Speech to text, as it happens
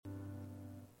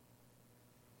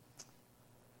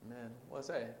Amen. Well, as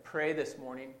I pray this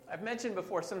morning, I've mentioned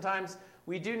before, sometimes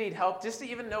we do need help just to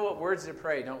even know what words to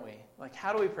pray, don't we? Like,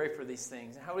 how do we pray for these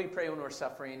things? How do we pray when we're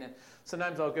suffering? And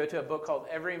sometimes I'll go to a book called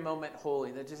Every Moment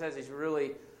Holy that just has these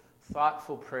really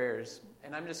thoughtful prayers.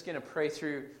 And I'm just going to pray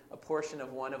through a portion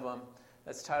of one of them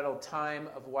that's titled Time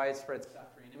of Widespread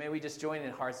Suffering. And may we just join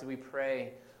in hearts as we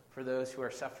pray for those who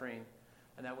are suffering,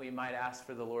 and that we might ask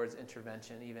for the Lord's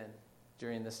intervention even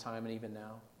during this time and even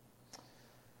now.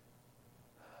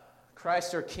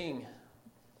 Christ our King,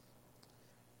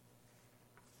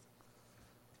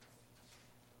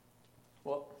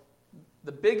 well,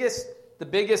 the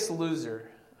biggest loser.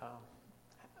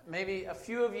 Maybe a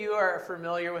few of you are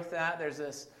familiar with that. There's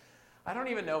this, I don't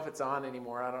even know if it's on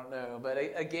anymore, I don't know, but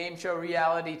a game show,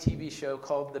 reality TV show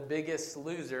called The Biggest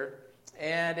Loser.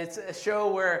 And it's a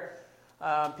show where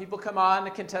people come on, the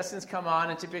contestants come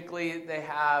on, and typically they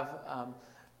have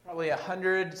probably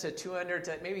 100 to 200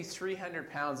 to maybe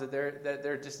 300 pounds that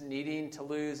they're just needing to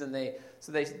lose, and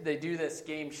they do this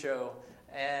game show,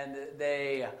 and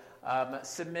they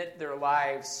submit their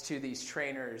lives to these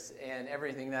trainers and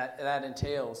everything that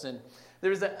entails. And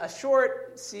there was a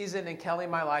short season in Kelly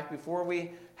and my life before we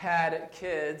had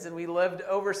kids, and we lived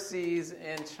overseas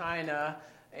in China,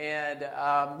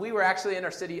 and we were actually in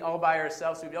our city all by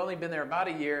ourselves. We'd only been there about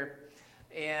a year.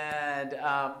 And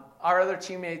our other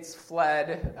teammates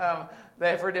fled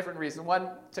for a different reason.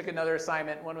 One took another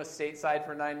assignment. One was stateside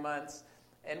for 9 months.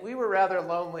 And we were rather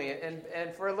lonely.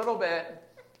 And for a little bit,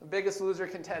 the Biggest Loser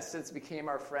contestants became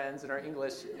our friends and our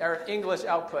English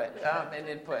output and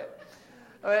input.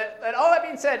 But all that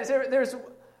being said, there's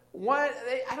one,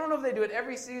 I don't know if they do it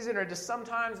every season or just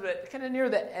sometimes, but kind of near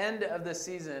the end of the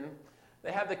season,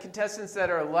 they have the contestants that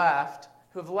are left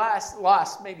who have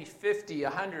lost maybe 50,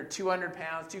 100, 200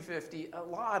 pounds, 250, a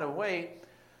lot of weight.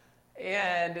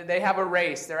 And they have a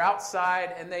race. They're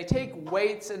outside, and they take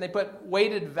weights, and they put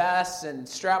weighted vests and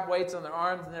strap weights on their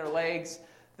arms and their legs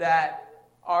that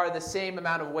are the same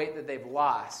amount of weight that they've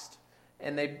lost.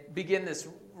 And they begin this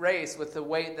race with the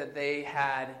weight that they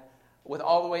had, with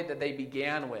all the weight that they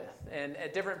began with. And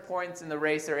at different points in the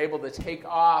race, they're able to take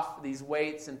off these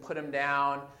weights and put them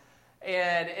down.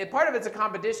 And part of it's a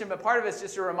competition, but part of it's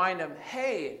just to remind them,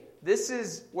 hey, this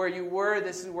is where you were,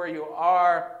 this is where you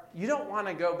are. You don't want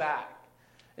to go back.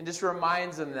 And just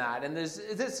reminds them that. And there's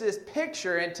this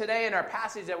picture, and today in our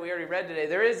passage that we already read today,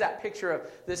 there is that picture of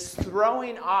this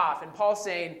throwing off. And Paul's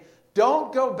saying,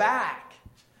 don't go back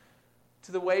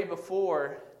to the way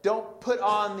before. Don't put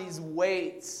on these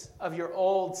weights of your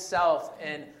old self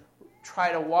and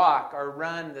try to walk or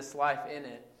run this life in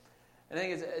it. I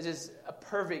think it's just a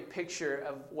perfect picture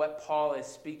of what Paul is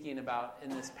speaking about in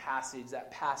this passage,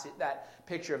 that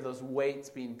picture of those weights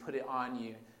being put on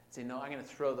you. Say, no, I'm going to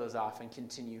throw those off and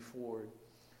continue forward.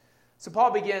 So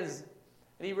Paul begins,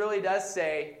 and he really does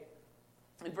say,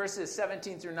 in verses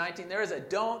 17 through 19, there is a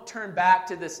don't turn back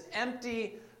to this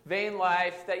empty, vain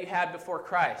life that you had before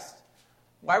Christ.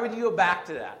 Why would you go back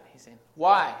to that? He's saying,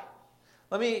 why?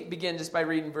 Let me begin just by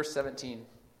reading verse 17.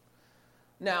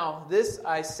 Now, this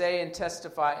I say and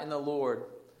testify in the Lord,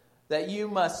 that you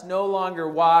must no longer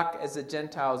walk as the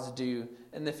Gentiles do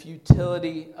in the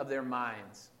futility of their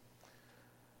minds.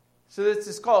 So this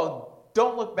is called,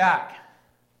 don't look back.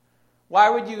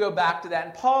 Why would you go back to that?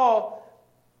 And Paul,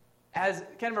 as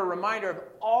kind of a reminder of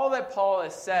all that Paul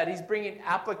has said, he's bringing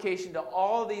application to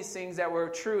all these things that were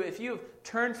true. If you've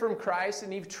turned from Christ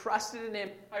and you've trusted in Him,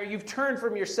 or you've turned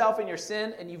from yourself and your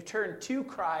sin and you've turned to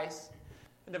Christ,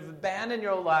 and have abandoned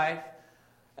your life,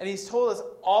 and he's told us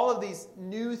all of these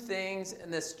new things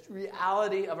and this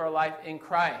reality of our life in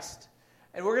Christ.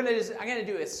 And I'm going to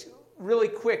do a really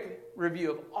quick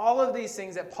review of all of these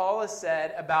things that Paul has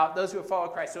said about those who have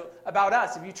followed Christ. So about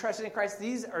us, if you trusted in Christ,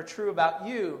 these are true about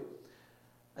you.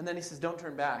 And then he says, don't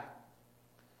turn back.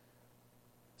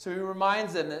 So he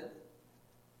reminds them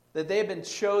that they have been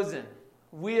chosen.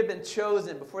 We have been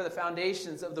chosen before the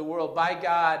foundations of the world by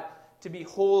God to be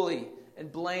holy and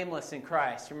blameless in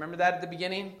Christ. Remember that at the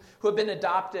beginning? Who have been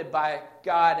adopted by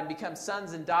God and become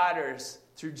sons and daughters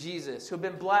through Jesus. Who have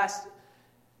been blessed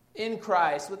in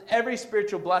Christ with every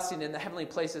spiritual blessing in the heavenly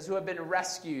places. Who have been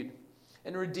rescued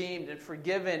and redeemed and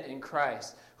forgiven in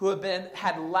Christ. Who have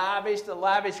had the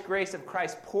lavish grace of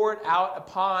Christ poured out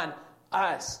upon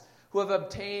us. Who have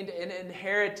obtained an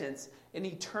inheritance, an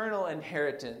eternal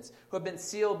inheritance. Who have been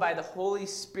sealed by the Holy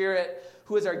Spirit,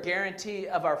 who is our guarantee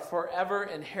of our forever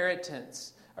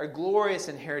inheritance, our glorious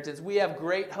inheritance. We have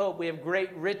great hope. We have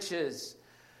great riches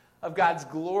of God's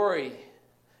glory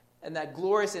and that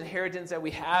glorious inheritance that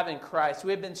we have in Christ.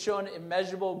 We have been shown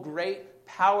immeasurable great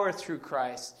power through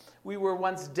Christ. We were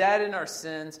once dead in our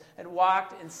sins and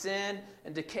walked in sin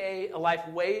and decay, a life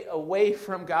way away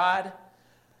from God,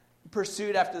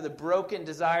 pursued after the broken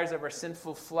desires of our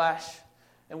sinful flesh,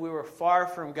 and we were far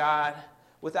from God,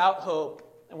 without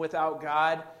hope and without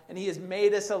God, and he has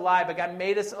made us alive, but God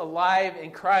made us alive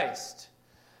in Christ.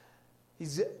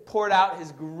 He's poured out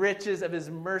his riches of his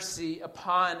mercy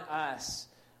upon us,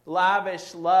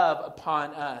 lavish love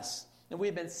upon us, and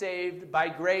we've been saved by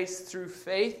grace through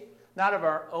faith, not of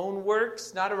our own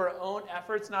works, not of our own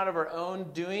efforts, not of our own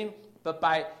doing, but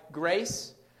by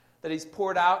grace that he's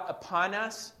poured out upon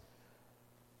us.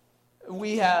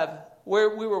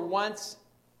 Where we were once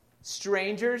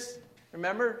strangers,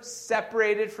 remember,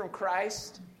 separated from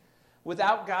Christ,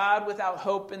 without God, without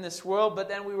hope in this world, but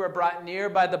then we were brought near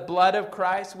by the blood of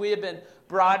Christ. We have been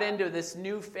brought into this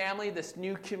new family, this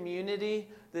new community,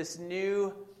 this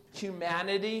new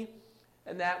humanity,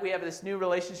 and that we have this new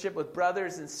relationship with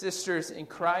brothers and sisters in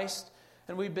Christ,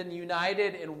 and we've been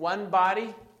united in one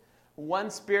body, one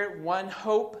spirit, one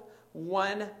hope,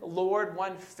 one Lord,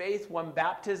 one faith, one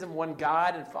baptism, one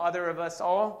God and Father of us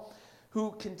all,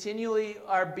 who continually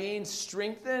are being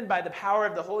strengthened by the power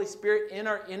of the Holy Spirit in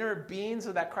our inner being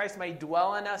so that Christ might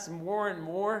dwell in us more and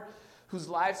more, whose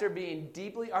lives are being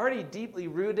already deeply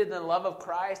rooted in the love of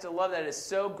Christ, a love that is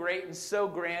so great and so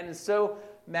grand and so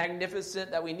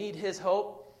magnificent that we need his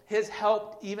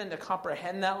help even to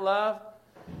comprehend that love,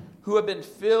 who have been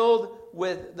filled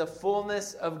with the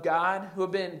fullness of God, who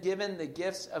have been given the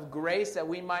gifts of grace that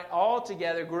we might all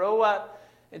together grow up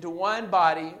into one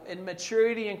body in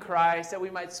maturity in Christ, that we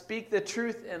might speak the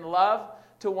truth in love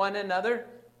to one another,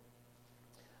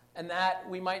 and that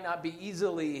we might not be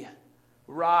easily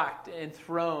rocked and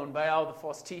thrown by all the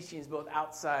false teachings, both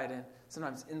outside and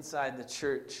sometimes inside the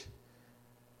church.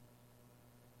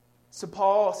 So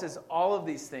Paul says all of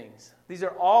these things. These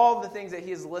are all the things that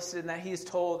he has listed and that he has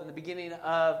told in the beginning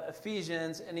of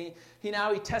Ephesians. And he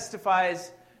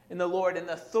testifies in the Lord, in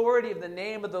the authority of the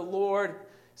name of the Lord.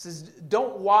 He says,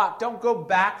 don't go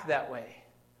back that way.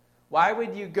 Why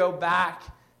would you go back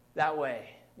that way?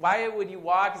 Why would you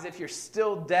walk as if you're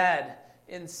still dead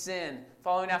in sin,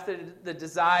 following after the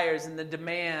desires and the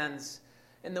demands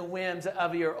and the whims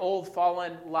of your old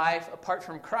fallen life apart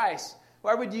from Christ?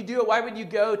 Why would you do it? Why would you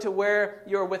go to where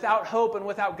you're without hope and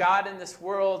without God in this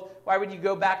world? Why would you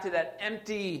go back to that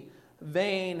empty,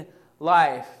 vain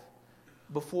life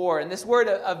before? And this word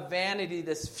of vanity,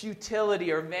 this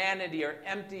futility or vanity or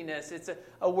emptiness, it's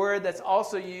a word that's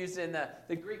also used in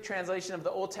the Greek translation of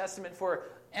the Old Testament for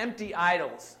empty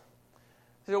idols.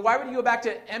 So why would you go back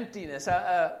to emptiness?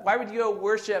 Why would you go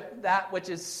worship that which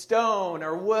is stone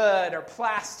or wood or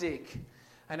plastic?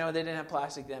 I know they didn't have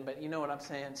plastic then, but you know what I'm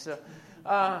saying. So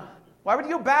why would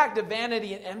you go back to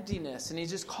vanity and emptiness? And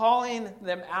he's just calling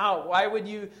them out. Why would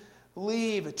you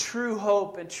leave a true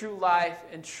hope and true life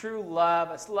and true love,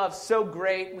 a love so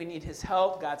great we need his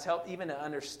help, God's help, even to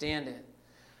understand it?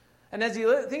 And as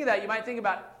you think of that, you might think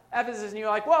about Ephesus, and you're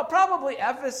like, well, probably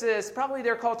Ephesus, probably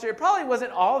their culture, it probably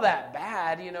wasn't all that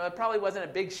bad. It probably wasn't a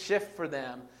big shift for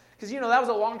them. Because, that was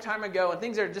a long time ago, and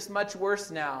things are just much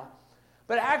worse now.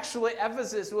 But actually,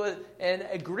 Ephesus and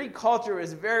a Greek culture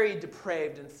was very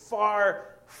depraved and far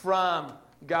from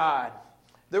God.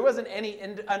 There wasn't any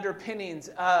underpinnings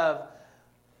of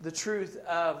the truth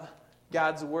of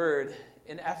God's word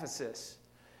in Ephesus.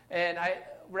 And I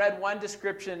read one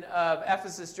description of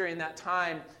Ephesus during that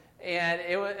time, and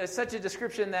it was such a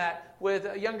description that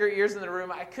with younger ears in the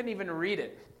room, I couldn't even read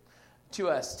it to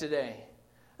us today.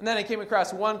 And then I came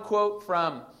across one quote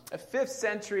from a 5th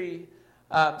century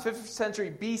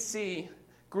BC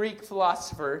Greek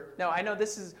philosopher. Now, I know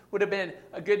this would have been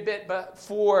a good bit but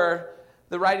for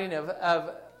the writing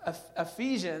of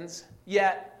Ephesians,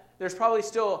 yet there's probably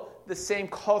still the same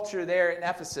culture there in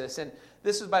Ephesus. And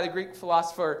this was by the Greek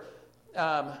philosopher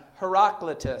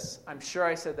Heraclitus. I'm sure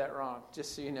I said that wrong,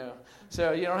 just so you know.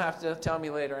 So you don't have to tell me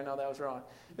later. I know that was wrong.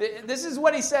 This is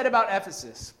what he said about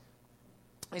Ephesus.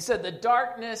 He said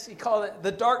he called it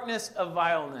the darkness of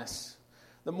vileness.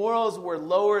 The morals were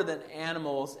lower than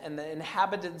animals, and the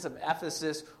inhabitants of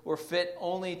Ephesus were fit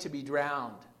only to be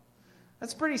drowned.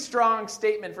 That's a pretty strong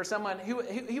statement for someone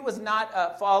he was not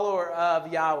a follower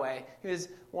of Yahweh. He was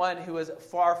one who was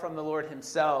far from the Lord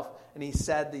himself, and he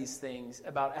said these things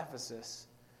about Ephesus.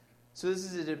 So this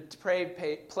is a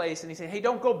depraved place, and he's saying, hey,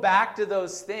 don't go back to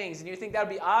those things. And you think that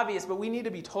would be obvious, but we need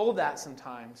to be told that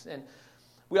sometimes. And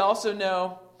we also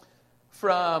know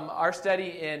from our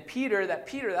study in Peter,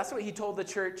 that's what he told the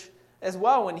church as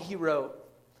well when he wrote.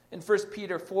 In 1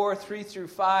 Peter 4, 3 through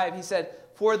 5, he said,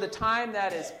 for the time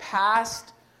that is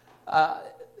past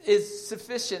is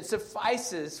sufficient,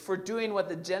 suffices for doing what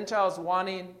the Gentiles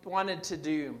wanted to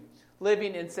do,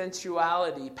 living in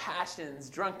sensuality, passions,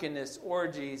 drunkenness,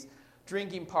 orgies,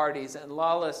 drinking parties, and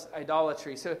lawless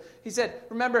idolatry. So he said,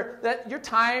 remember that your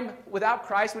time without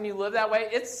Christ, when you live that way,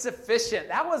 it's sufficient.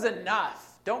 That was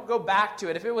enough. Don't go back to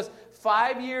it. If it was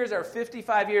 5 years or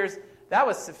 55 years, that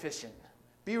was sufficient.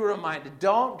 Be reminded.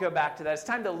 Don't go back to that. It's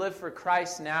time to live for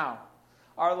Christ now.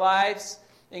 Our lives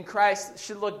in Christ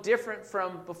should look different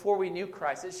from before we knew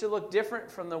Christ. It should look different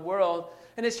from the world,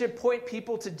 and it should point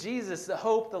people to Jesus, the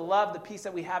hope, the love, the peace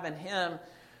that we have in Him.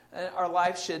 And our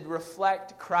life should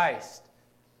reflect Christ,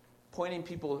 pointing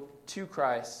people to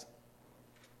Christ.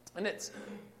 And it's,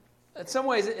 in some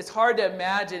ways, it's hard to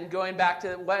imagine going back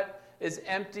to what is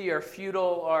empty or futile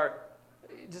or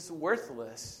just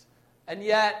worthless. And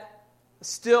yet,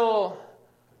 still,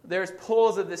 there's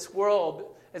pulls of this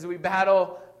world as we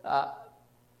battle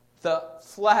the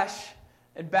flesh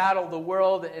and battle the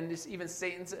world and just even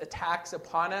Satan's attacks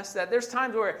upon us, that there's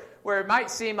times where it might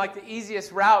seem like the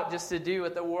easiest route just to do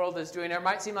what the world is doing, or it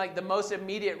might seem like the most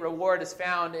immediate reward is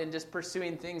found in just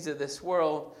pursuing things of this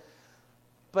world.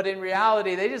 But in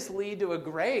reality, they just lead to a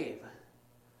grave.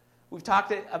 We've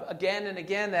talked again and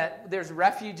again that there's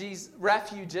refuges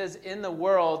in the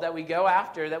world that we go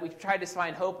after, that we try to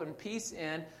find hope and peace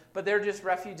in, but they're just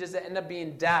refuges that end up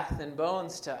being death and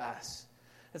bones to us.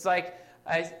 It's like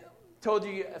I told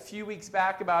you a few weeks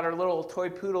back about our little toy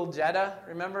poodle Jetta.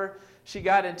 Remember? She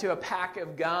got into a pack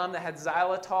of gum that had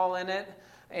xylitol in it,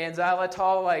 and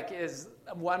xylitol is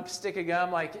one stick of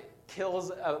gum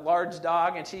kills a large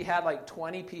dog, and she had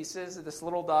 20 pieces of this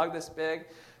little dog this big.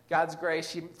 God's grace,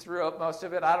 she threw up most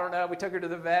of it. I don't know. We took her to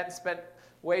the vet and spent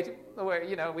we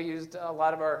used a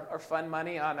lot of our fun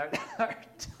money on our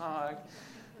dog.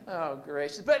 Oh,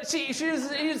 gracious. But she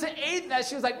ate that.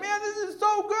 She was like, man, this is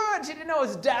so good. She didn't know it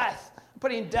was death. I'm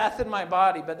putting death in my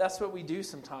body, but that's what we do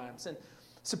sometimes. And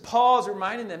so Paul's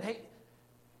reminding them, hey,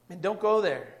 man, don't go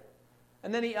there.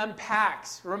 And then he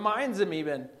reminds them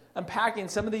even, unpacking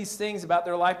some of these things about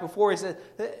their life before. He says,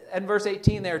 in verse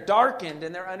 18, they're darkened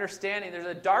in their understanding. There's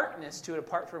a darkness to it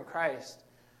apart from Christ.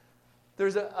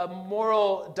 There's a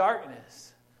moral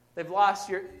darkness. They've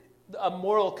lost a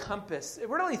moral compass. They've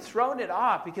really thrown it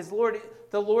off because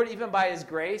the Lord, even by His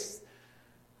grace,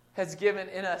 has given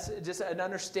in us just an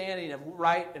understanding of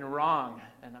right and wrong.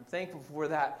 And I'm thankful for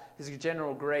that, His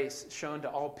general grace shown to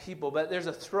all people. But there's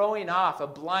a throwing off, a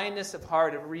blindness of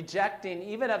heart, of rejecting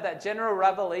even of that general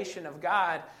revelation of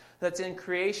God that's in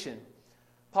creation.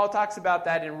 Paul talks about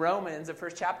that in Romans, the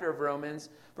first chapter of Romans,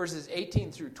 verses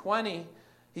 18 through 20.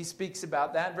 He speaks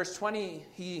about that. In verse 20,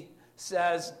 he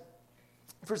says,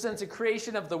 for since the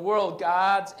creation of the world,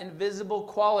 God's invisible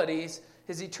qualities,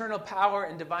 His eternal power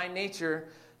and divine nature,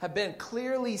 have been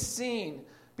clearly seen,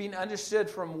 being understood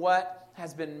from what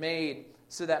has been made,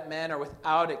 so that men are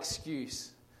without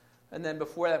excuse. And then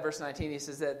before that, verse 19, he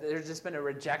says that there's just been a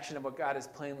rejection of what God has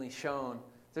plainly shown.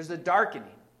 There's a darkening.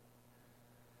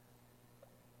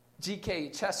 G.K.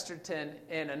 Chesterton,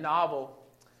 in a novel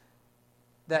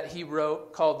that he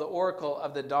wrote called The Oracle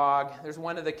of the Dog, there's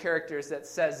one of the characters that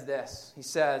says this. He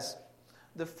says,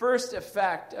 the first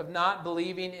effect of not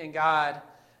believing in God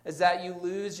is that you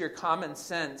lose your common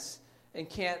sense and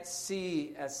can't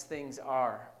see as things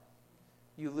are.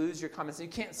 You lose your common sense.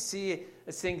 You can't see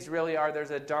as things really are.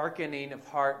 There's a darkening of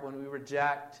heart when we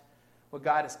reject what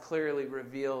God has clearly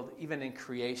revealed, even in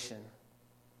creation.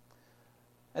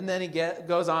 And then he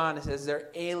goes on and says they're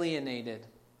alienated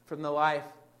from the life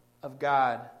of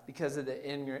God because of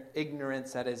the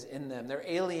ignorance that is in them. They're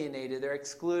alienated. They're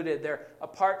excluded. They're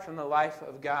apart from the life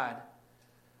of God.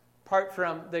 Apart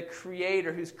from the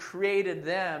Creator who's created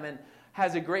them and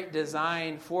has a great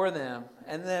design for them.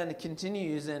 And then it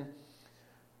continues and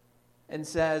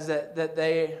says that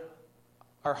they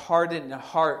are hardened in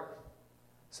heart.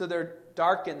 So they're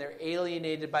darkened, they're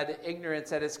alienated by the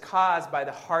ignorance that is caused by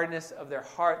the hardness of their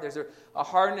heart. There's a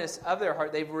hardness of their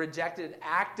heart. They've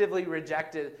actively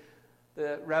rejected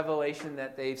the revelation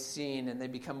that they've seen, and they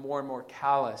become more and more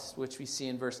callous, which we see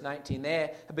in verse 19.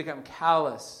 They have become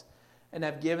callous and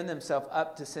have given themselves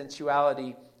up to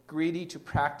sensuality, greedy to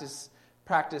practice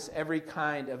every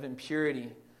kind of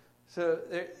impurity. So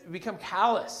they become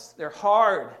callous. They're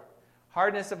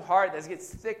hardness of heart that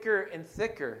gets thicker and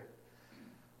thicker.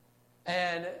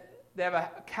 And they have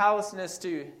a callousness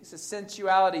to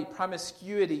sensuality,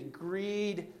 promiscuity,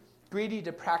 greedy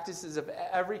to practices of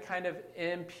every kind of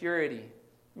impurity.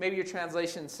 Maybe your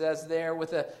translation says there,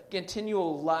 with a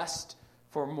continual lust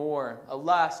for more, a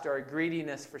lust or a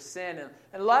greediness for sin.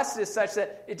 And lust is such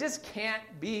that it just can't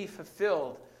be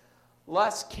fulfilled.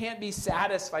 lust can't be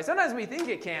satisfied. Sometimes we think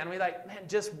it can. We like, man,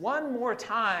 just one more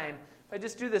time. If I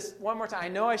just do this one more time, I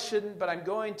know I shouldn't, but I'm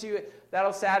going to.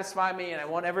 That'll satisfy me, and I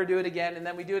won't ever do it again. And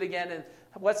then we do it again, and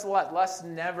what's lust? Lust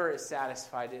never is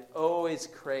satisfied. It always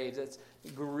craves. It's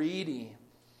greedy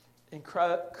and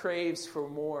craves for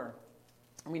more.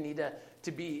 We need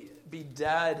to be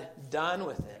done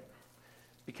with it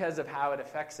because of how it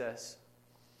affects us.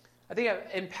 I think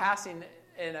in passing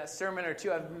in a sermon or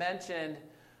two, I've mentioned,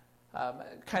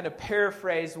 kind of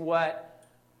paraphrase what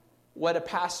a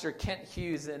pastor, Kent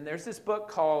Hughes, and there's this book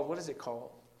called, what is it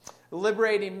called?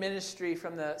 Liberating Ministry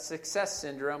from the Success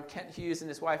Syndrome. Kent Hughes and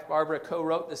his wife Barbara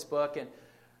co-wrote this book, and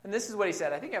this is what he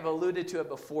said. I think I've alluded to it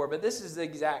before, but this is the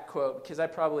exact quote, because I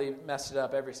probably messed it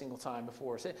up every single time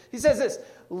before. So he says this: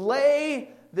 lay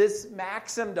this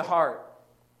maxim to heart.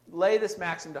 Lay this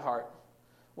maxim to heart.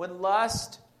 When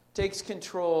lust takes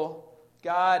control,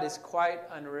 God is quite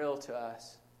unreal to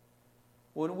us.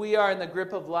 When we are in the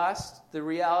grip of lust, the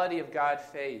reality of God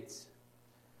fades.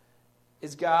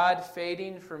 Is God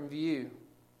fading from view?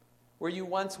 Were you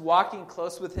once walking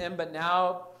close with him, but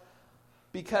now,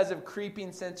 because of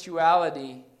creeping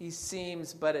sensuality, he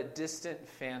seems but a distant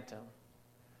phantom?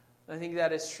 I think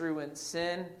that is true when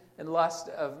sin and lust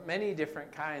of many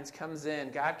different kinds comes in.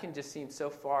 God can just seem so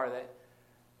far that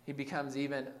he becomes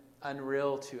even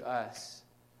unreal to us.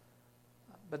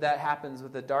 But that happens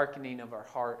with the darkening of our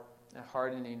heart, a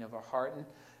hardening of our heart. And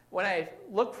when I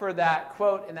looked for that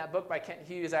quote in that book by Kent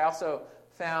Hughes, I also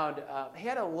found he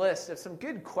had a list of some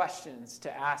good questions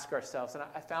to ask ourselves, and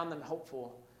I found them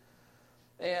helpful.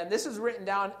 And this was written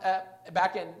down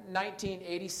back in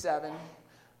 1987,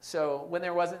 so when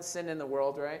there wasn't sin in the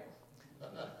world, right?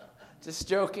 Just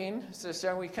joking.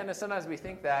 So we kind of, sometimes we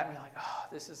think that, and we're like, oh,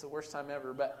 this is the worst time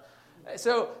ever. But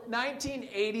so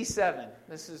 1987,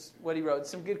 this is what he wrote.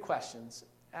 Some good questions.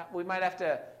 We might have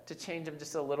to change them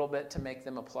just a little bit to make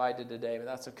them apply to today, but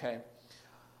that's okay.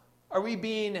 Are we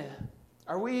being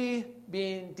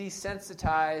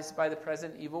desensitized by the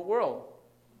present evil world?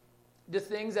 Do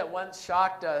things that once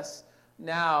shocked us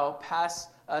now pass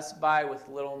us by with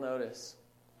little notice?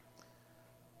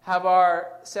 Have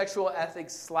our sexual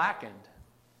ethics slackened?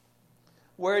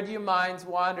 Where do your minds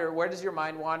wander? Where does your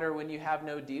mind wander when you have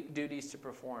no duties to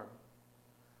perform?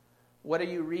 What are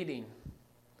you reading?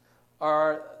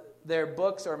 Are there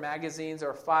books or magazines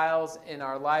or files in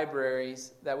our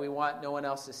libraries that we want no one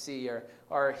else to see, or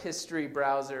our history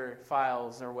browser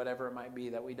files or whatever it might be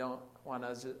that we don't want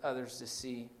others to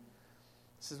see?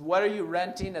 This is, what are you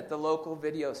renting at the local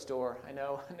video store? I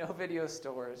know video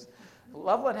stores.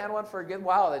 Loveland had one for a good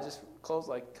while that just closed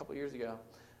like a couple years ago.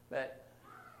 But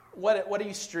what are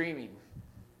you streaming?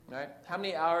 Right? How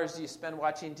many hours do you spend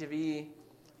watching TV? He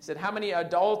said, how many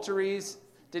adulteries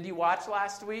did you watch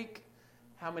last week?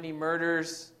 How many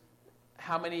murders?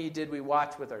 How many did we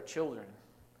watch with our children?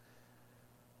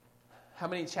 How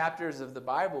many chapters of the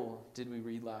Bible did we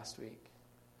read last week?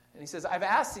 And he says, I've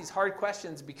asked these hard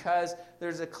questions because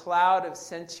there's a cloud of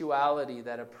sensuality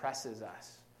that oppresses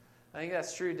us. I think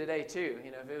that's true today too.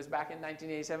 You know, if it was back in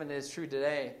 1987, it is true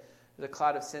today. There's a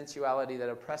cloud of sensuality that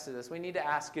oppresses us. We need to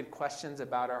ask good questions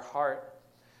about our heart.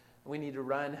 We need to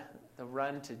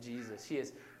run to Jesus. He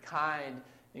is kind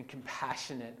and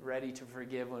compassionate, ready to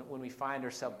forgive when we find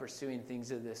ourselves pursuing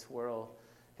things of this world.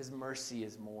 His mercy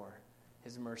is more.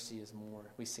 His mercy is more.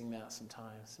 We sing that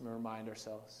sometimes and remind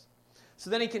ourselves. So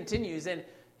then he continues, and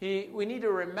we need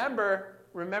to remember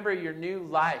your new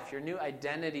life, your new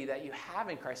identity that you have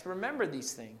in Christ. Remember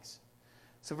these things.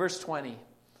 So verse 20,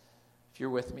 if you're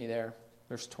with me there,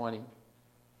 verse 20.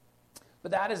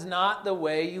 But that is not the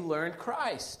way you learned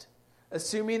Christ,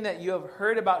 assuming that you have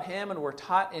heard about him and were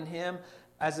taught in him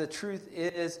as the truth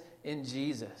is in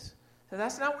Jesus. And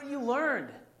that's not what you learned.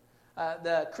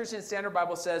 The Christian Standard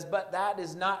Bible says, but that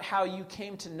is not how you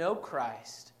came to know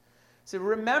Christ. So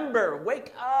remember,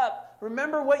 wake up.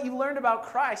 Remember what you learned about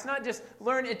Christ. Not just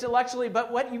learn intellectually,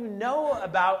 but what you know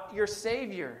about your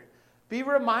Savior. Be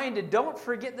reminded. Don't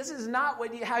forget, this is not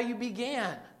how you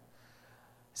began.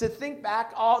 So think back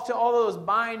to all those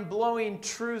mind-blowing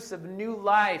truths of new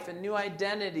life and new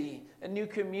identity and new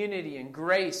community and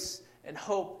grace and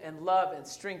hope and love and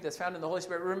strength that's found in the Holy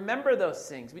Spirit. Remember those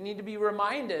things. We need to be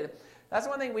reminded. That's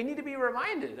one thing. We need to be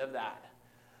reminded of that.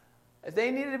 If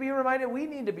they needed to be reminded, we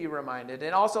need to be reminded.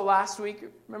 And also last week,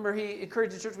 remember, he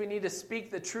encouraged the church, we need to speak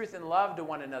the truth in love to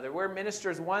one another. We're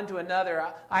ministers one to another.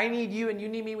 I need you and you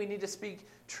need me. We need to speak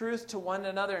truth to one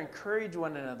another, encourage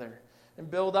one another, and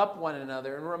build up one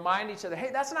another, and remind each other, hey,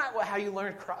 that's not how you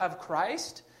learned of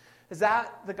Christ. Is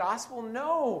that the gospel?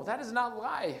 No, that is not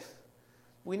life.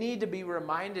 We need to be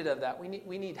reminded of that.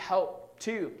 We need help,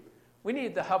 too, We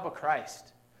need the help of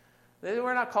Christ.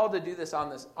 We're not called to do this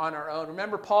on our own.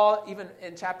 Remember Paul, even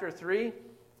in chapter 3,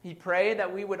 he prayed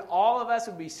that all of us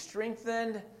would be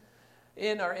strengthened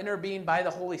in our inner being by the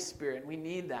Holy Spirit. We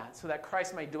need that so that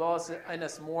Christ might dwell in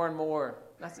us more and more.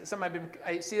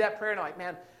 I see that prayer and I'm like,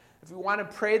 man, if we want to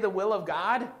pray the will of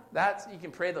God, you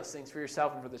can pray those things for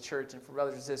yourself and for the church and for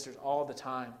brothers and sisters all the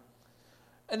time.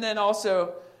 And then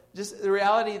also, just the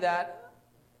reality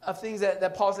of things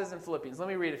that Paul says in Philippians. Let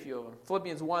me read a few of them.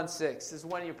 Philippians 1:6. This is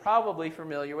one you're probably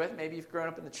familiar with. Maybe you've grown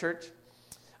up in the church.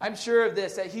 I'm sure of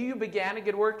this, that he who began a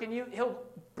good work in you, he'll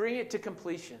bring it to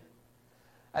completion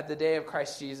at the day of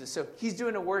Christ Jesus. So he's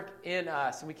doing a work in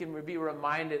us, and we can be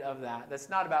reminded of that. That's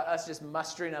not about us just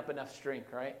mustering up enough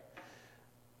strength, right?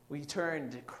 We turn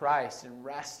to Christ and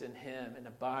rest in him and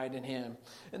abide in him.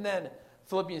 And then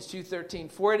Philippians 2:13,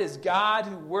 for it is God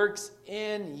who works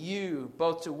in you,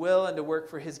 both to will and to work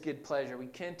for his good pleasure. We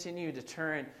continue to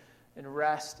turn and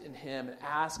rest in him and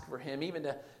ask for him,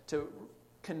 even to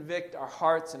convict our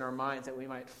hearts and our minds that we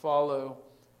might follow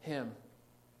him.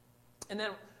 And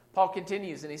then Paul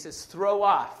continues and he says, throw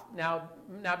off. Now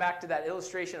back to that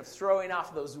illustration of throwing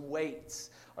off those weights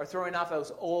or throwing off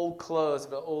those old clothes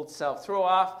of the old self. Throw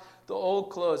off the old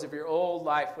clothes of your old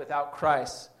life without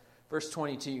Christ. Verse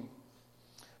 22.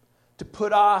 To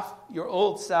put off your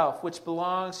old self, which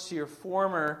belongs to your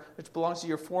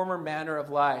former manner of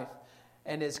life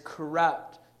and is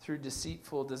corrupt through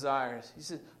deceitful desires. He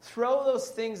says, throw those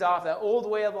things off, that old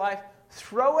way of life,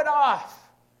 throw it off.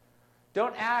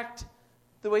 Don't act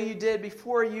the way you did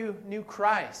before you knew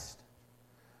Christ.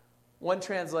 One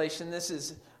translation, this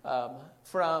is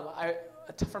from time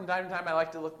to time I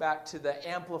like to look back to the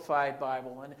Amplified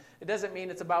Bible. And it doesn't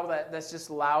mean it's a Bible that's just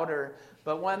louder,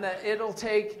 but one that it'll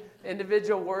take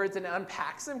individual words and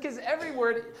unpacks them, because every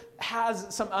word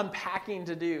has some unpacking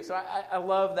to do. So I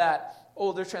love that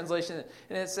older translation.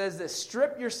 And it says this,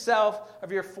 strip yourself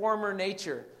of your former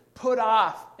nature. Put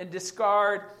off and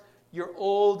discard your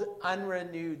old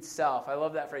unrenewed self. I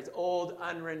love that phrase, old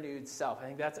unrenewed self. I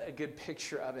think that's a good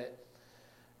picture of it.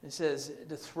 It says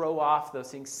to throw off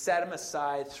those things, set them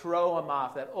aside, throw them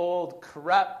off. That old,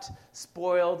 corrupt,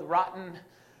 spoiled, rotten,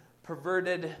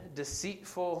 perverted,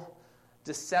 deceitful,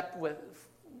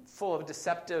 full of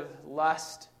deceptive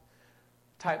lust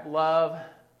type love.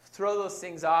 Throw those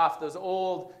things off, those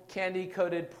old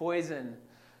candy-coated poison,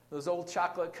 those old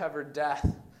chocolate-covered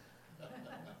death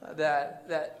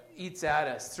that eats at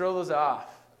us. Throw those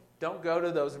off. Don't go to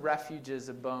those refuges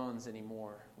of bones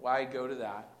anymore. Why go to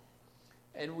that?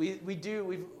 And we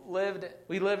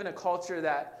live in a culture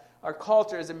that, our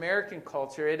culture is American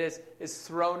culture. It is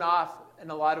thrown off in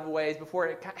a lot of ways. Before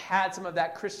it had some of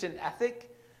that Christian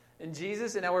ethic in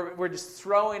Jesus, and now we're just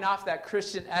throwing off that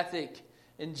Christian ethic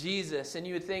in Jesus. And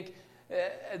you would think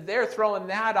they're throwing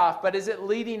that off, but is it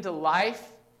leading to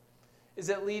life? Is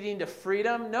it leading to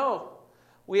freedom? No.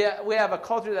 We have a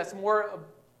culture that's more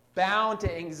bound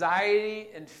to anxiety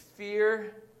and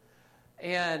fear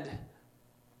and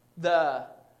the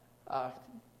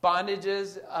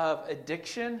bondages of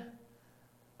addiction.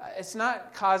 It's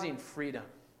not causing freedom.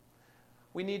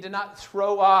 We need to not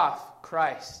throw off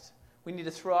Christ. We need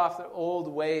to throw off the old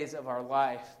ways of our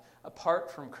life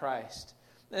apart from Christ.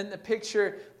 And the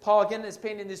picture, Paul again is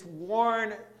painting these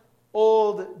worn,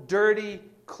 old, dirty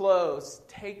clothes,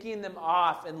 taking them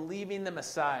off and leaving them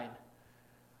aside.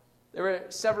 There were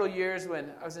several years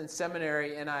when I was in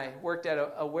seminary and I worked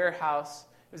at a warehouse.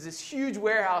 It was this huge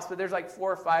warehouse, but there's like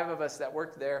 4 or 5 of us that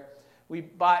worked there. We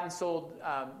bought and sold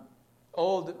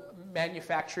old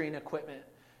manufacturing equipment.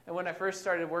 And when I first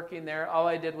started working there, all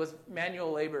I did was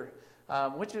manual labor,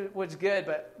 which was good,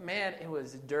 but man, it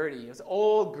was dirty. It was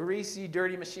old, greasy,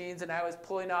 dirty machines, and I was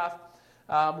pulling off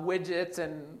widgets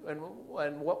and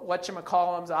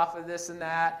whatchamacallums off of this and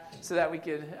that so that we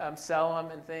could sell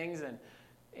them and things.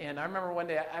 And I remember one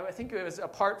day, I think it was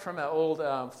apart from an old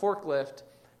forklift,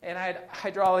 and I had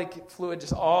hydraulic fluid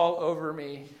just all over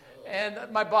me. And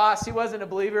my boss, he wasn't a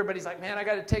believer, but he's like, man, I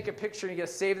got to take a picture and you got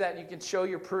to save that and you can show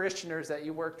your parishioners that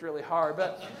you worked really hard.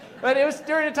 But it was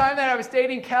during the time that I was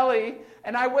dating Kelly,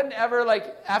 and I wouldn't ever,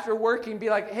 like, after working,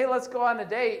 be like, hey, let's go on a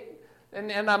date.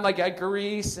 And I'm like, I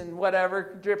grease and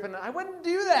whatever, dripping. I wouldn't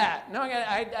do that. No,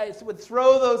 I would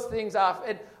throw those things off.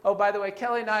 And, oh, by the way,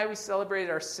 Kelly and I, we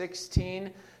celebrated our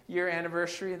 16-year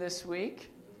anniversary this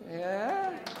week.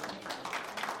 Yeah.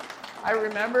 I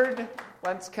remembered,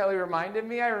 once Kelly reminded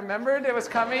me, I remembered it was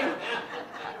coming.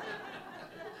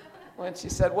 When she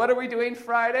said, what are we doing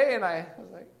Friday? And I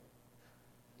was like,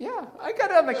 yeah, I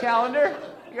got it on the calendar.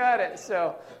 Got it.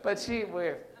 So, but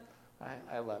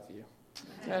I love you.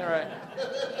 All right.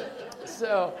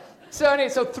 So,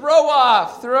 So throw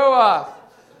off.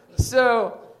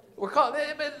 So we're called,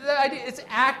 but the idea, it's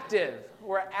active.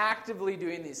 We're actively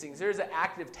doing these things. There's an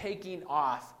active taking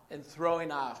off and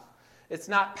throwing off. It's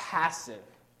not passive.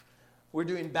 We're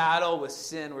doing battle with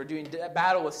sin. We're doing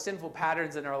battle with sinful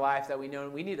patterns in our life that we know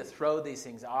we need to throw these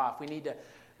things off. We need to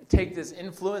take this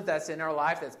influence that's in our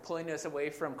life that's pulling us away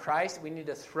from Christ. We need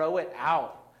to throw it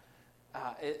out.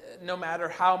 No matter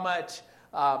how much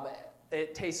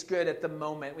it tastes good at the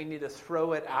moment, we need to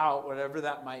throw it out, whatever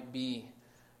that might be.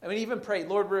 I mean, even pray,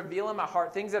 Lord, reveal in my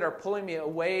heart things that are pulling me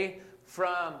away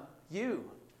from you,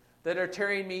 that are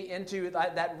tearing me into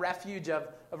that refuge of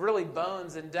really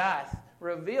bones and death.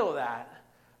 Reveal that.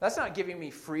 That's not giving me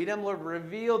freedom. Lord,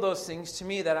 reveal those things to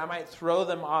me that I might throw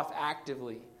them off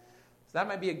actively. So that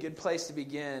might be a good place to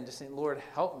begin, just saying, Lord,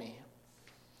 help me.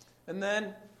 And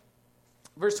then,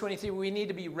 verse 23, we need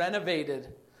to be renovated.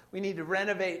 We need to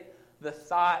renovate the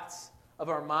thoughts of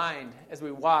our mind as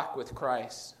we walk with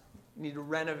Christ. We need to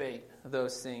renovate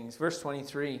those things. Verse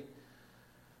 23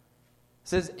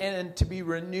 says, and to be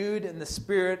renewed in the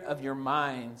spirit of your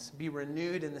minds. Be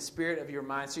renewed in the spirit of your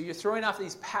minds. So you're throwing off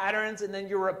these patterns and then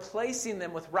you're replacing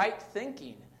them with right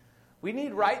thinking. We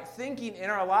need right thinking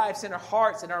in our lives, in our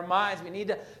hearts, in our minds. We need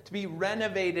to be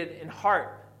renovated in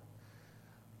heart.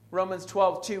 Romans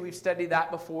 12:2, we've studied that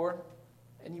before.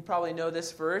 And you probably know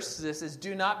this verse. This is,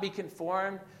 do not be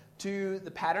conformed to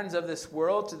the patterns of this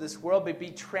world, but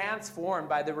be transformed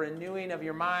by the renewing of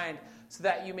your mind, so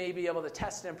that you may be able to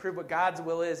test and prove what God's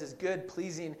will is, his good,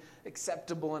 pleasing,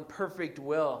 acceptable, and perfect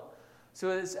will.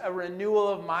 So it's a renewal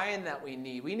of mind that we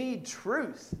need. We need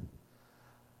truth.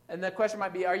 And the question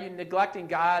might be, are you neglecting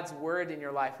God's word in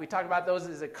your life? We talk about those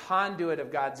as a conduit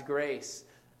of God's grace.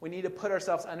 We need to put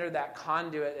ourselves under that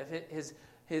conduit of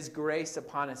his grace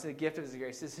upon us, the gift of his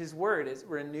grace. It's his word. It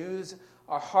renews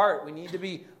our heart. We need to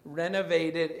be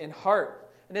renovated in heart.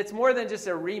 And it's more than just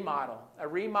a remodel. A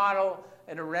remodel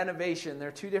and a renovation,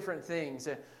 they're two different things.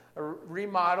 A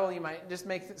remodel, you might just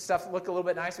make stuff look a little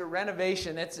bit nicer.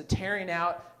 Renovation, it's a tearing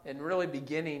out and really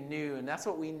beginning new. And that's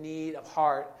what we need of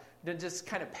heart, to just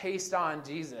kind of paste on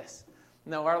Jesus.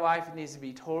 No, our life needs to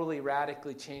be totally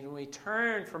radically changed. When we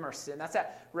turn from our sin, that's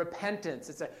that repentance.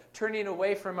 It's a turning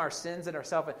away from our sins and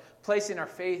ourselves and placing our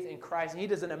faith in Christ. And he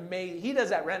does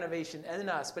that renovation in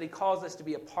us, but he calls us to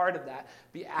be a part of that,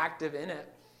 be active in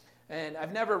it. And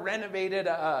I've never renovated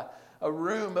a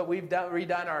room, but we've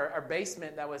redone our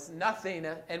basement that was nothing.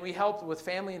 And we helped with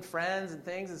family and friends and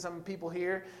things, and some people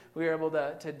here, we were able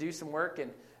to do some work.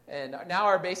 And now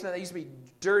our basement that used to be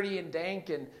dirty and dank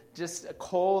and just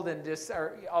cold, and just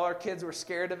all our kids were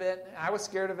scared of it. I was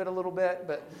scared of it a little bit,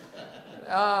 but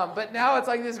now it's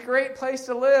like this great place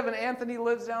to live, and Anthony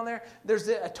lives down there. There's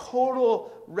a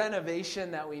total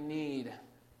renovation that we need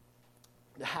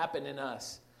to happen in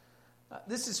us.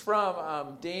 This is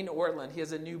from Dane Ortland. He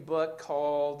has a new book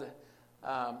called,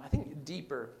 I think,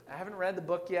 Deeper. I haven't read the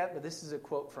book yet, but this is a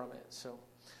quote from it. So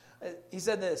he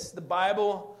said this: the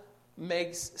Bible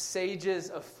makes sages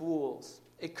of fools.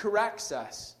 It corrects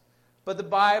us. But the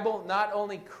Bible not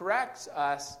only corrects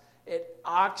us, it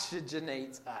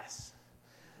oxygenates us.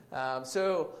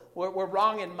 So we're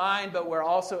wrong in mind, but we're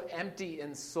also empty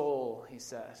in soul, he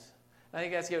says. I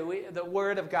think that's good. The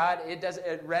Word of God,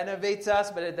 it renovates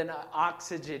us, but it then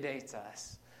oxygenates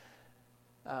us.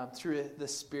 Through the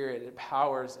Spirit, it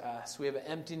powers us. We have an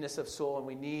emptiness of soul, and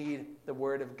we need the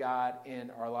Word of God in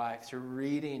our life. Through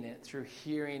reading it, through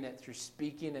hearing it, through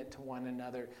speaking it to one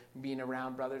another, being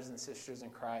around brothers and sisters in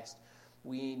Christ.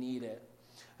 We need it.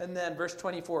 And then verse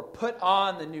 24, put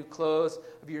on the new clothes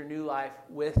of your new life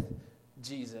with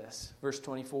Jesus. Verse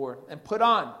 24, and put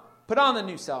on the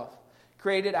new self,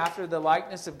 created after the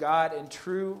likeness of God in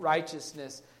true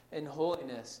righteousness and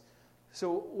holiness.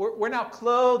 So we're now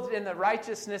clothed in the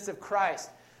righteousness of Christ.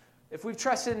 If we've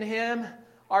trusted in him,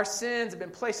 our sins have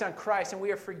been placed on Christ and we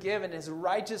are forgiven. His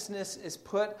righteousness is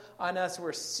put on us.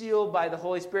 We're sealed by the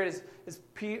Holy Spirit. As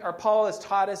Paul has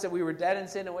taught us that we were dead in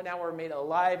sin and now we're made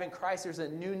alive in Christ. There's a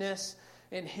newness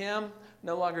in him.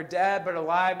 No longer dead but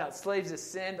alive, not slaves to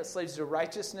sin but slaves to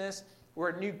righteousness.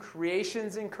 We're new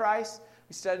creations in Christ.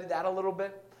 We studied that a little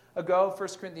bit ago, 1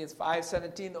 Corinthians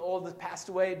 5:17, the old has passed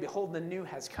away, behold, the new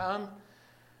has come.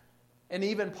 And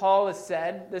even Paul has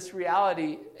said this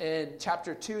reality in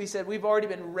chapter 2. He said, we've already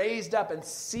been raised up and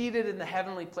seated in the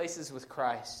heavenly places with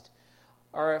Christ.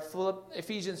 Or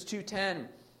Ephesians 2:10,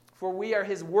 for we are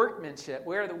his workmanship.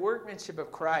 We are the workmanship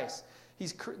of Christ.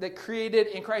 He's created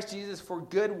in Christ Jesus for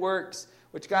good works,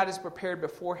 which God has prepared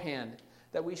beforehand,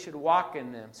 that we should walk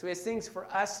in them. So he has things for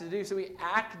us to do. So we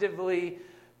actively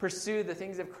pursue the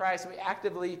things of Christ. We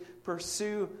actively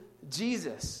pursue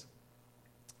Jesus.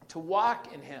 to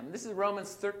walk in him. This is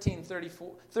Romans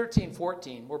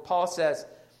 13:14, where Paul says,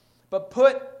 but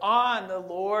put on the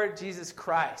Lord Jesus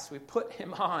Christ. We put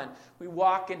him on. We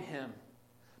walk in him.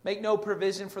 Make no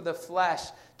provision for the flesh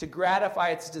to gratify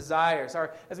its desires.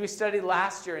 As we studied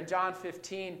last year in John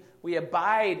 15, we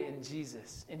abide in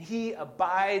Jesus, and he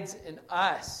abides in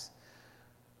us.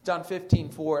 John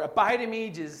 15:4, abide in me,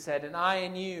 Jesus said, and I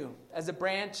in you. As a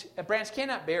branch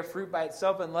cannot bear fruit by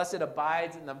itself unless it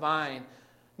abides in the vine.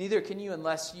 Neither can you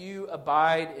unless you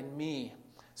abide in me.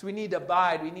 So we need to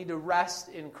abide. We need to rest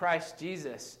in Christ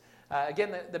Jesus.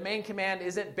 Again, the main command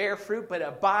isn't bear fruit, but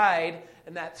abide,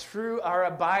 and that through our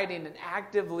abiding and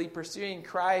actively pursuing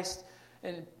Christ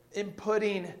and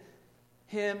inputting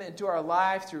him into our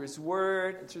life through his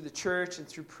word and through the church and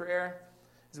through prayer,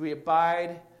 as we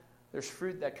abide, there's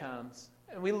fruit that comes.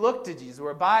 And we look to Jesus.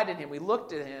 We're abiding in him. We look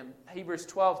to him. Hebrews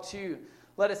 12:2.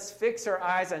 Let us fix our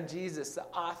eyes on Jesus, the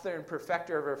author and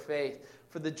perfecter of our faith.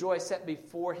 For the joy set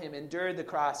before him, endured the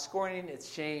cross, scorning its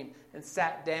shame, and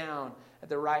sat down at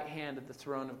the right hand of the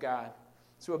throne of God.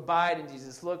 So abide in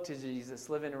Jesus. Look to Jesus.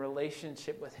 Live in a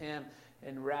relationship with him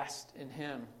and rest in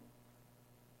him.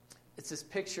 It's this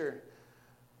picture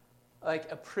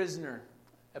like a prisoner.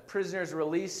 A prisoner is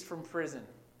released from prison.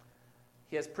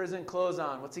 He has prison clothes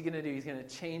on. What's he going to do? He's going to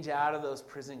change out of those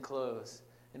prison clothes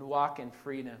and walk in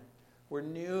freedom. We're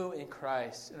new in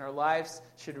Christ, and our lives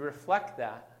should reflect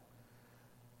that.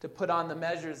 To put on the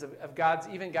measures of God's,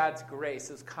 even God's grace,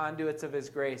 those conduits of his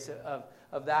grace,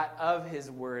 of his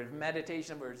word,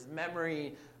 meditation of words,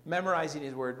 memorizing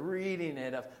his word, reading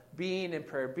it, of being in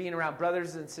prayer, being around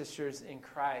brothers and sisters in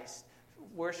Christ,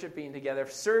 worshiping together,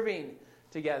 serving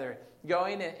together,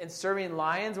 going and serving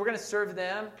lions. We're going to serve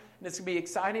them, and it's going to be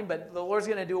exciting, but the Lord's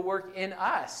going to do a work in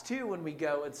us, too, when we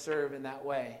go and serve in that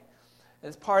way. And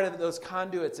it's part of those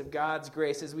conduits of God's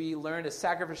grace as we learn to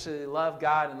sacrificially love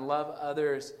God and love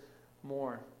others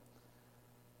more.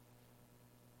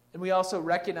 And we also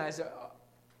recognize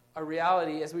a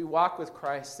reality as we walk with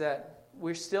Christ that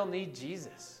we still need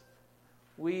Jesus.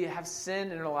 We have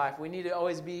sin in our life. We need to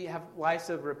always have lives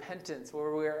of repentance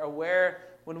where we're aware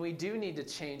when we do need to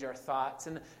change our thoughts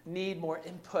and need more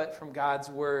input from God's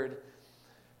word.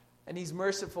 And he's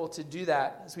merciful to do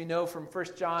that, as we know from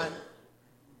 1 John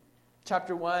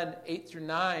chapter 1, 8 through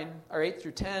 9, or 8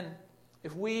 through 10.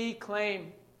 If we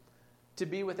claim to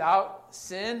be without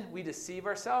sin, we deceive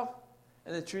ourselves,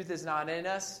 and the truth is not in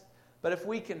us. But if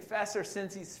we confess our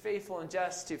sins, he's faithful and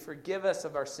just to forgive us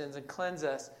of our sins and cleanse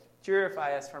us,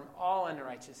 purify us from all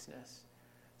unrighteousness.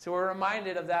 So we're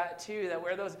reminded of that too,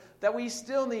 that we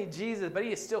still need Jesus, but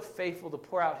he is still faithful to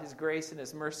pour out his grace and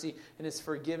his mercy and his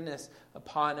forgiveness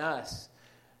upon us.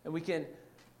 And we can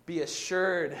be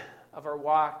assured of our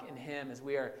walk in him as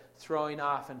we are throwing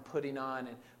off and putting on.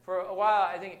 And for a while,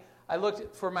 I think I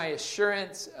looked for my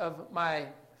assurance of my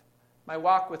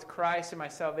walk with Christ and my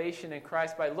salvation in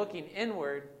Christ by looking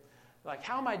inward. Like,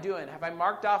 how am I doing? Have I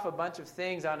marked off a bunch of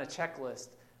things on a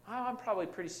checklist? Oh, I'm probably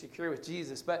pretty secure with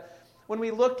Jesus. But when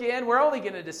we look in, we're only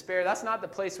going to despair. That's not the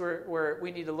place where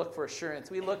we need to look for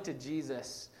assurance. We look to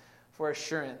Jesus for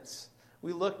assurance.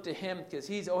 We look to him because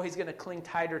he's always going to cling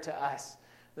tighter to us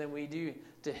than we do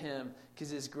to him, because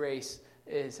his grace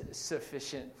is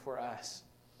sufficient for us.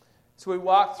 So we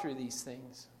walk through these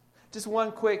things. Just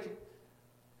one quick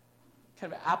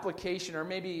kind of application or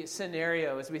maybe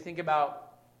scenario as we think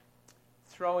about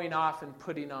throwing off and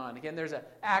putting on. Again, there's an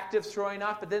active throwing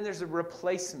off, but then there's a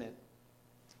replacement.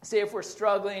 Say if we're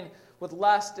struggling with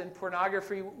lust and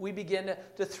pornography, we begin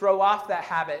to throw off that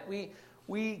habit.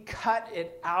 We cut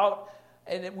it out,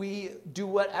 and we do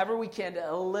whatever we can to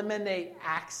eliminate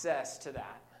access to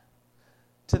that,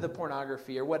 to the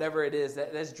pornography or whatever it is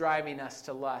that's driving us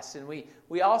to lust. And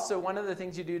we also, one of the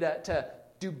things you do to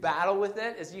do battle with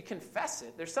it is you confess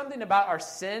it. There's something about our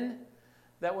sin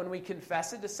that when we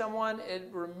confess it to someone,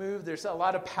 there's a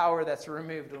lot of power that's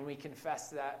removed when we confess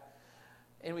that.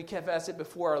 And we confess it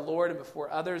before our Lord and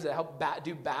before others that help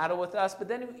do battle with us. But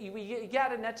then you got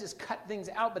to not just cut things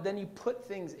out, but then you put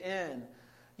things in.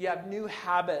 You have new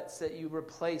habits that you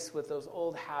replace with those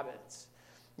old habits.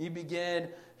 You begin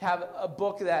to have a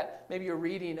book that maybe you're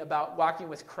reading about walking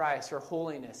with Christ or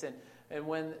holiness. And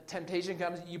when temptation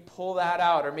comes, you pull that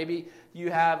out. Or maybe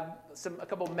you have a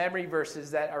couple memory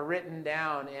verses that are written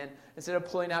down. And instead of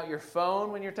pulling out your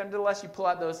phone when you're tempted to lust, you pull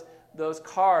out those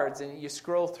cards and you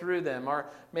scroll through them. Or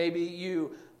maybe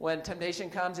when temptation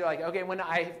comes, you're like, okay, when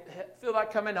I feel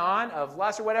that coming on of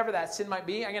lust or whatever that sin might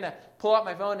be, I'm going to pull out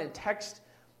my phone and text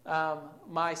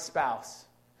my spouse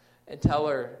and tell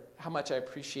her how much I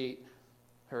appreciate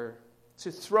her So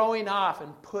throwing off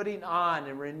and putting on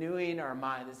and renewing our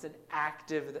mind is an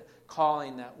active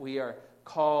calling that we are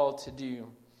called to do.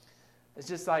 It's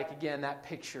just like, again, that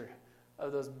picture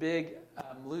of those big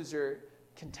loser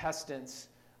contestants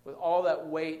with all that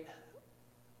weight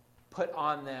put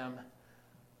on them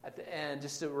at the end,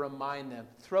 just to remind them,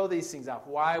 throw these things off.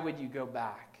 Why would you go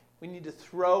back? We need to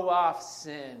throw off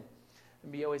sin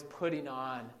and be always putting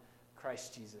on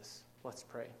Christ Jesus. Let's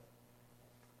pray.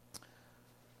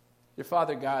 Dear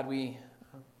Father God, we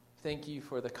thank you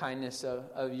for the kindness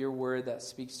of your word that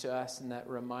speaks to us and that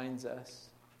reminds us.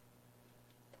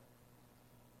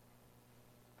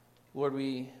 Lord,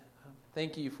 we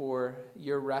thank you for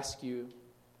your rescue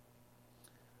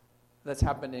that's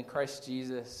happened in Christ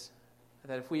Jesus.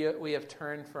 That if we have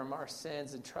turned from our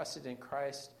sins and trusted in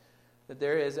Christ, that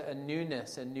there is a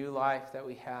newness, a new life that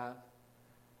we have.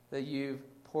 That you've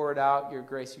poured out your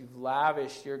grace, you've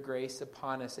lavished your grace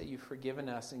upon us, that you've forgiven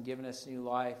us and given us new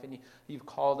life, and you've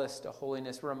called us to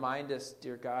holiness. Remind us,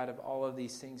 dear God, of all of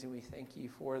these things, and we thank you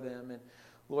for them. And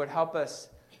Lord, help us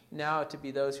now to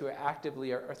be those who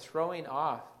actively are throwing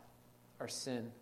off our sin.